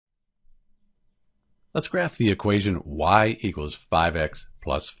Let's graph the equation y equals 5x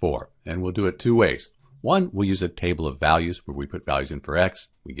plus 4, and we'll do it two ways. One, we'll use a table of values where we put values in for x,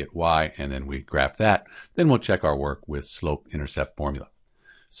 we get y, and then we graph that. Then we'll check our work with slope-intercept formula.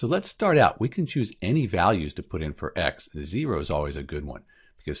 So let's start out. We can choose any values to put in for x. 0 is always a good one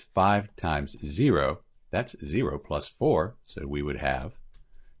because 5 times 0, that's 0 plus 4, so we would have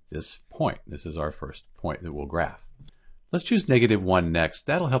this point. This is our first point that we'll graph. Let's choose -1 next.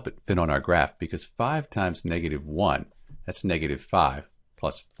 That'll help it fit on our graph because 5 times -1, that's -5,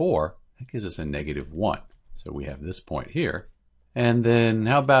 plus 4, that gives us a -1. So we have this point here. And then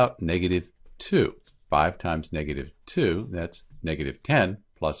how about -2? 5 times -2, that's -10,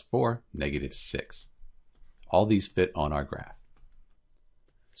 plus 4, -6. All these fit on our graph.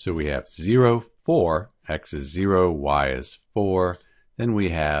 So we have 0, 4, x is 0, y is 4. Then we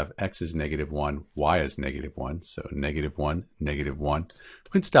have x is -1, y is -1, so -1, -1. We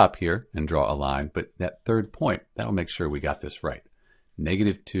can stop here and draw a line, but that third point, that'll make sure we got this right.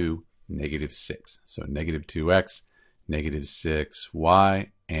 -2, -6. So -2x,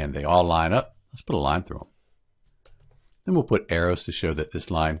 -6y, and they all line up. Let's put a line through them. Then we'll put arrows to show that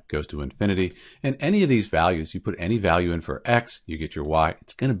this line goes to infinity. And any of these values, you put any value in for x, you get your y.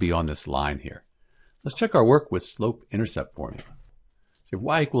 It's going to be on this line here. Let's check our work with slope-intercept formula. So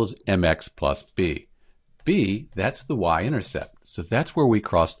y equals mx plus b. b, that's the y-intercept. So that's where we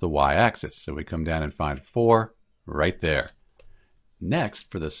cross the y-axis. So we come down and find 4 right there. Next,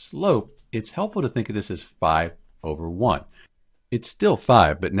 for the slope, it's helpful to think of this as 5 over 1. It's still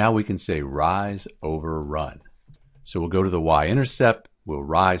 5, but now we can say rise over run. So we'll go to the y-intercept, we'll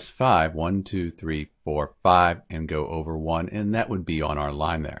rise 5, 1, 2, 3, 4, 5, and go over 1, and that would be on our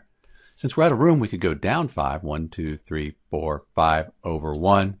line there. Since we're out of room, we could go down 5, 1, 2, 3, 4, 5, over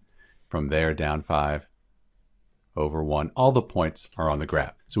 1. From there, down 5, over 1. All the points are on the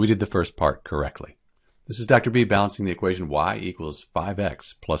graph. So we did the first part correctly. This is Dr. B balancing the equation y equals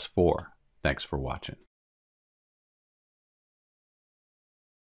 5x plus 4. Thanks for watching.